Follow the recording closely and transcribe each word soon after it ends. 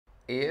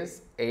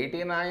Is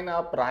 89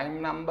 a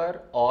prime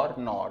number or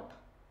not?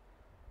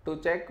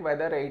 To check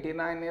whether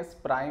 89 is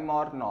prime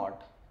or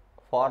not,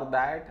 for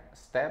that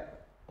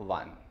step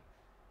 1.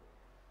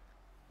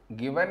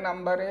 Given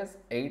number is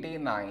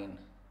 89.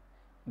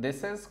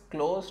 This is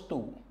close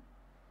to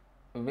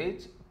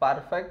which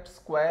perfect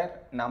square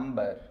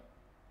number?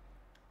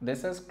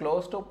 This is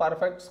close to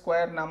perfect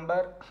square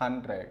number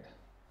 100.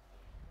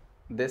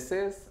 This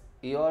is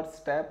your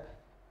step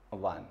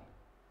 1.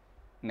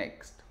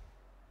 Next.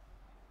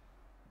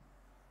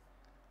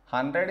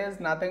 100 is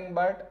nothing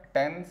but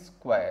 10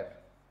 square.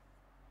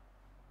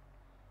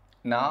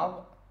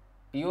 Now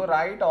you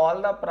write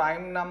all the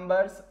prime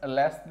numbers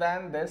less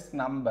than this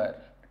number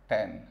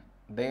 10.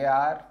 They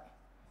are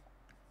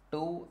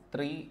 2,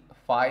 3,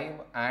 5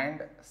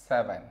 and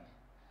 7.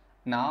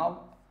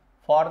 Now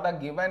for the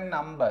given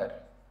number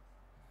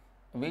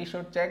we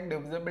should check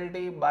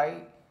divisibility by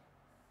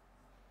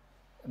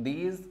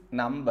these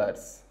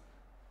numbers.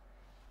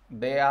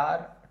 They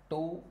are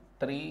 2,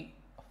 3,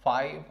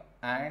 5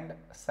 and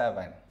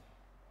 7.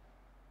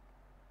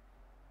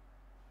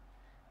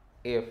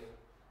 If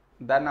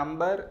the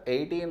number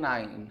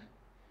 89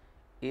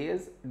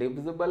 is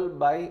divisible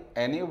by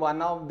any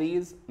one of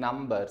these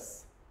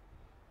numbers,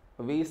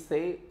 we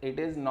say it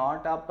is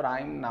not a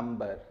prime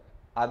number,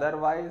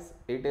 otherwise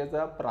it is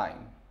a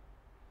prime.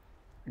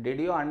 Did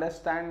you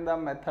understand the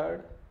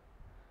method?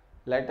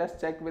 Let us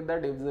check with the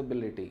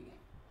divisibility.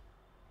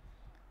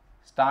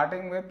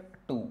 Starting with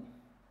 2.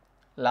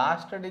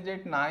 Last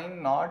digit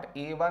 9 not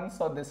even,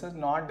 so this is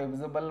not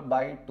divisible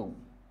by 2.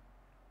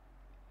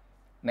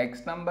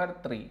 Next number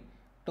 3.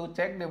 To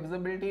check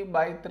divisibility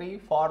by 3,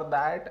 for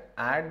that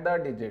add the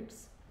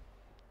digits.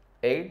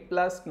 8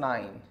 plus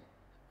 9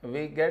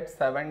 we get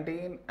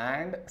 17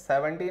 and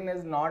 17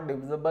 is not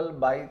divisible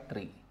by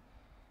 3.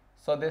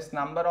 So this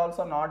number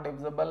also not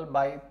divisible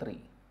by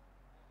 3.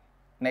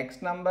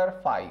 Next number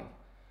 5.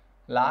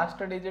 Last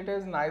digit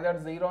is neither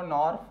 0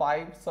 nor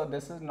 5, so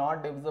this is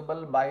not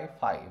divisible by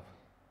 5.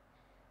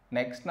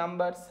 Next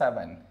number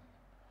 7.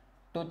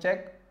 To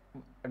check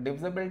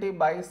divisibility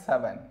by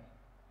 7,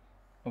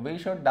 we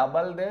should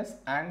double this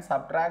and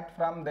subtract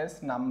from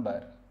this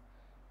number.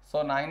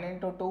 So 9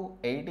 into 2,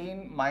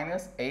 18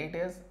 minus 8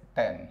 is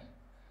 10.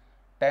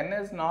 10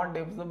 is not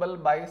divisible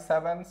by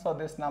 7, so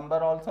this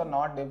number also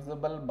not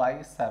divisible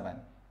by 7.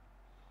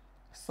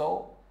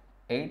 So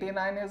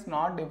 89 is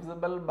not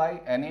divisible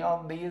by any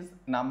of these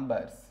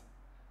numbers.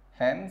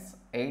 Hence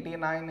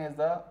 89 is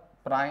a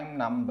prime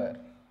number.